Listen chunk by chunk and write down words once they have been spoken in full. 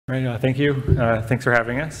Right, thank you. Thanks for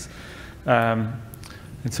having us. And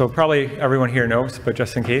so probably everyone here knows, but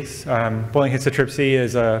just in case, boiling histotripsy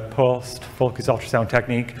is a pulsed focused ultrasound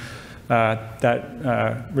technique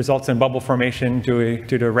that results in bubble formation due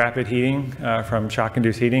to rapid heating from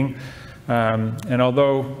shock-induced heating. And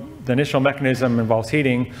although the initial mechanism involves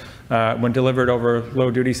heating, when delivered over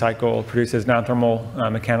low duty cycle, produces non-thermal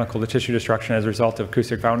mechanical tissue destruction as a result of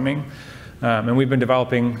acoustic fountaining. And we've been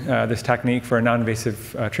developing this technique for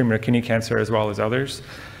non-invasive treatment of kidney cancer as well as others.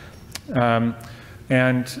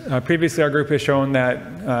 Previously our group has shown that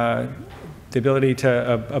the ability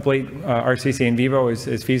to ablate RCC in vivo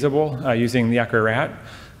is feasible using the Eker rat,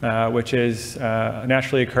 which is a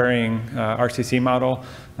naturally occurring RCC model.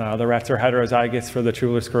 The rats are heterozygous for the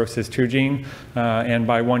tubular sclerosis 2 gene, and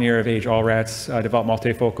by 1 year of age, all rats develop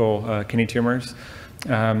multifocal kidney tumors.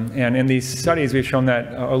 And in these studies, we've shown that,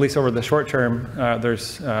 at least over the short term,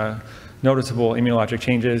 there's noticeable immunologic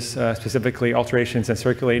changes, specifically alterations in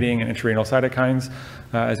circulating and intrarenal cytokines,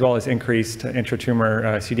 as well as increased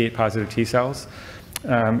intratumor CD8 positive T cells.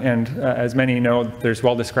 As many know, there's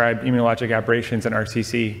well-described immunologic aberrations in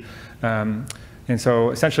RCC. And so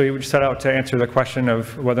essentially, we set out to answer the question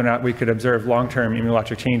of whether or not we could observe long-term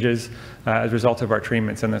immunologic changes as a result of our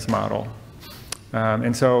treatments in this model.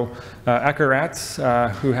 Eker rats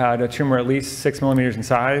who had a tumor at least 6 millimeters in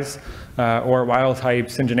size or wild-type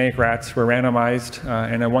syngeneic rats were randomized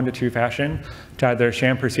in a 1-to-2 fashion to either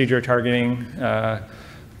sham procedure targeting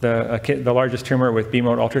the largest tumor with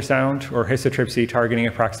B-mode ultrasound or histotripsy targeting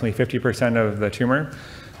approximately 50% of the tumor.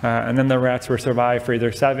 And then the rats were survived for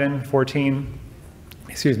either 7, 14,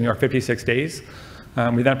 or 56 days.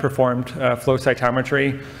 We then performed flow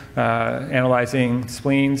cytometry, analyzing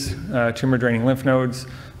spleens, tumor-draining lymph nodes,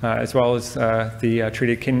 as well as the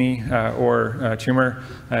treated kidney or tumor,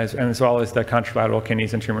 as well as the contralateral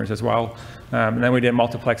kidneys and tumors as well. And then we did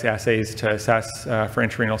multiplex assays to assess for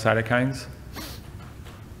intrarenal cytokines.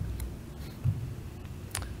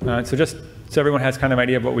 So just so everyone has kind of an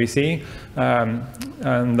idea of what we see.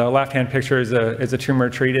 On the left-hand picture is a tumor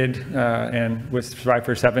treated and was survived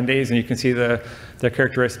for 7 days, and you can see the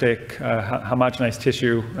characteristic homogenized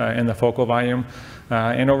tissue in the focal volume.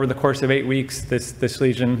 And over the course of 8 weeks, this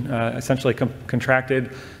lesion essentially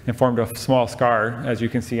contracted and formed a small scar, as you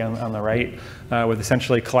can see on the right, with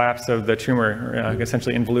essentially collapse of the tumor,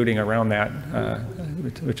 essentially involuting around that,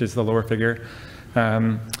 which is the lower figure.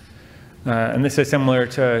 And this is similar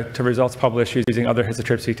to results published using other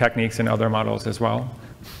histotripsy techniques and other models as well.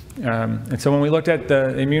 And so when we looked at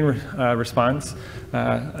the immune response,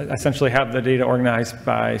 essentially have the data organized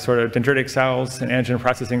by sort of dendritic cells and antigen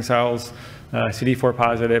processing cells, CD4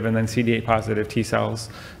 positive and then CD8 positive T cells.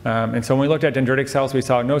 And so when we looked at dendritic cells, we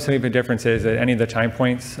saw no significant differences at any of the time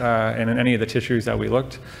points and in any of the tissues that we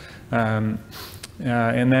looked. And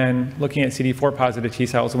then looking at CD4 positive T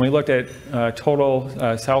cells, when we looked at total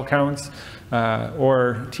cell counts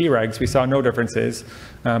or Tregs, we saw no differences.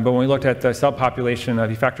 But when we looked at the subpopulation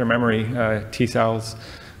of effector memory T cells,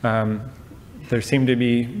 there seemed to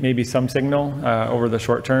be maybe some signal over the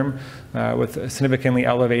short term with significantly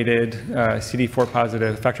elevated CD4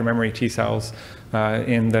 positive effector memory T cells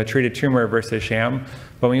in the treated tumor versus sham.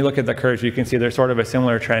 But when you look at the curves, you can see there's sort of a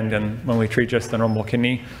similar trend when we treat just the normal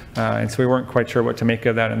kidney. And so we weren't quite sure what to make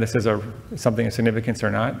of that, and this is something of significance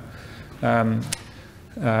or not. And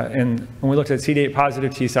when we looked at CD8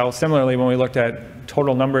 positive T cells, similarly, when we looked at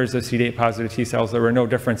total numbers of CD8 positive T cells, there were no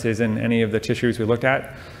differences in any of the tissues we looked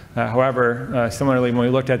at. However, similarly, when we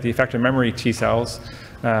looked at the effector memory T cells,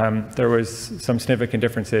 there was some significant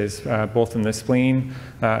differences, both in the spleen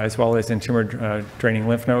as well as in tumor draining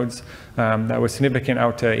lymph nodes. That was significant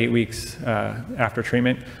out to 8 weeks after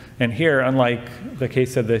treatment. And here, unlike the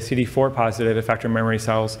case of the CD4 positive effector memory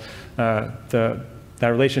cells, that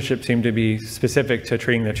relationship seemed to be specific to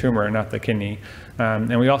treating the tumor and not the kidney.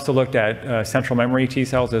 And we also looked at central memory T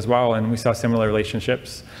cells as well, and we saw similar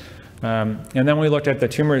relationships. And then we looked at the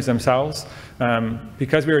tumors themselves.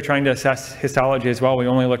 Because we were trying to assess histology as well, we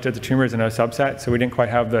only looked at the tumors in a subset, so we didn't quite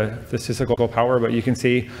have the statistical power, but you can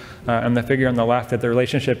see in the figure on the left that the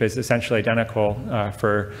relationship is essentially identical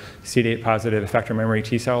for CD8 positive effector memory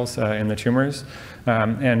T cells in the tumors.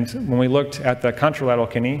 And when we looked at the contralateral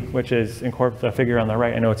kidney, which is the figure on the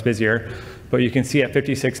right, I know it's busier, but you can see at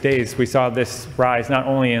 56 days, we saw this rise not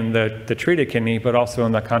only in the treated kidney, but also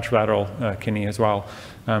in the contralateral kidney as well,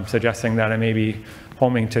 suggesting that it may be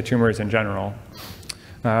homing to tumors in general.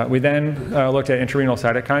 We then looked at intrarenal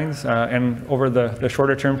cytokines, and over the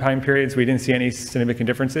shorter term time periods, we didn't see any significant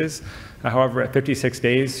differences. However, at 56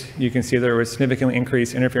 days, you can see there was significantly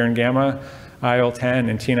increased interferon gamma, IL-10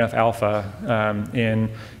 and TNF-alpha in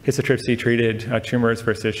histotripsy-treated tumors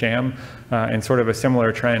versus sham, and sort of a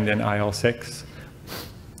similar trend in IL-6.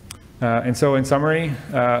 And so in summary,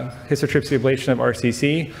 histotripsy ablation of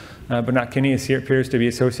RCC, but not kidney, appears to be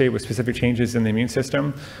associated with specific changes in the immune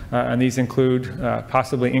system. And these include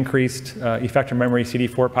possibly increased effector memory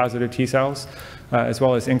CD4 positive T cells, as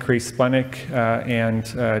well as increased splenic and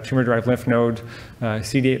tumor-derived lymph node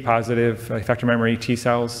CD8 positive effector memory T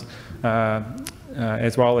cells,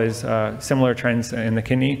 as well as similar trends in the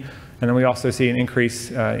kidney. And then we also see an increase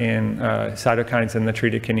in cytokines in the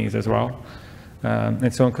treated kidneys as well.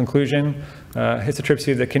 And so in conclusion,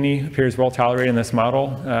 histotripsy of the kidney appears well tolerated in this model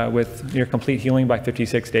with near complete healing by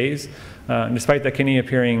 56 days. And despite the kidney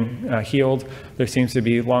appearing healed, there seems to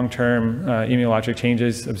be long-term immunologic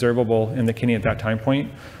changes observable in the kidney at that time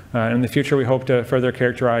point. In the future, we hope to further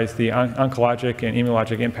characterize the oncologic and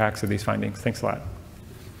immunologic impacts of these findings. Thanks a lot.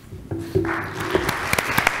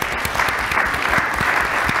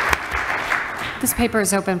 This paper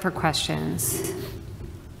is open for questions.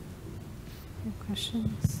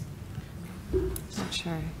 Questions? Not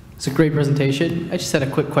sure. It's a great presentation. I just had a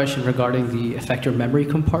quick question regarding the effector memory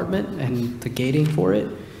compartment and the gating for it.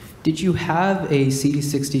 Did you have a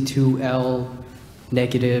CD62L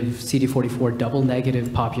negative, CD44 double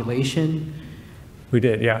negative population? We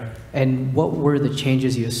did, yeah. And what were the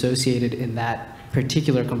changes you associated in that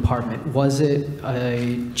particular compartment? Was it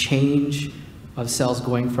a change of cells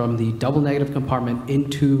going from the double negative compartment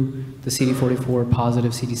into the CD44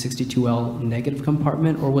 positive CD62L negative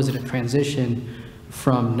compartment, or was it a transition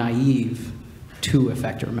from naive to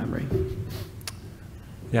effector memory?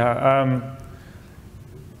 Yeah,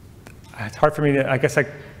 it's hard for me to, I guess to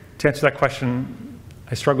answer that question,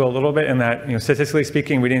 I struggle a little bit in that, statistically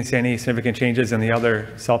speaking, we didn't see any significant changes in the other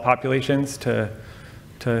cell populations to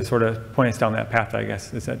sort of point us down that path, I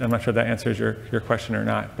guess. I'm not sure that answers your question or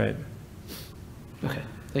not, but. Okay,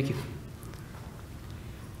 thank you.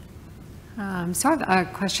 So I have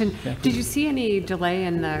a question. Yeah. Did you see any delay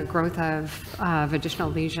in the growth of additional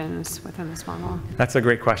lesions within this model? That's a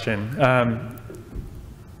great question.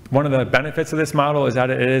 One of the benefits of this model is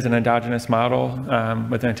that it is an endogenous model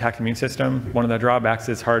with an intact immune system. One of the drawbacks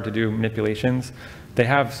is hard to do manipulations. They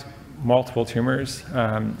have multiple tumors,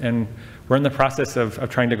 and we're in the process of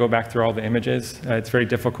trying to go back through all the images. It's very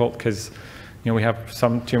difficult because we have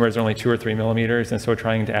some tumors only 2 or 3 millimeters, and so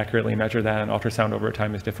trying to accurately measure that on ultrasound over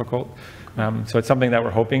time is difficult. So it's something that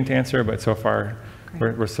we're hoping to answer, but so far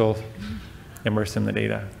we're still immersed in the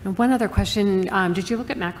data. And one other question, did you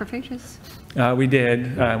look at macrophages? We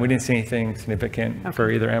did. We didn't see anything significant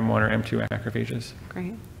for either M1 or M2 macrophages.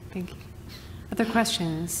 Great, thank you. Other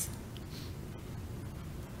questions?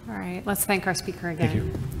 All right, let's thank our speaker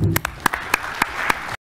again. Thank you.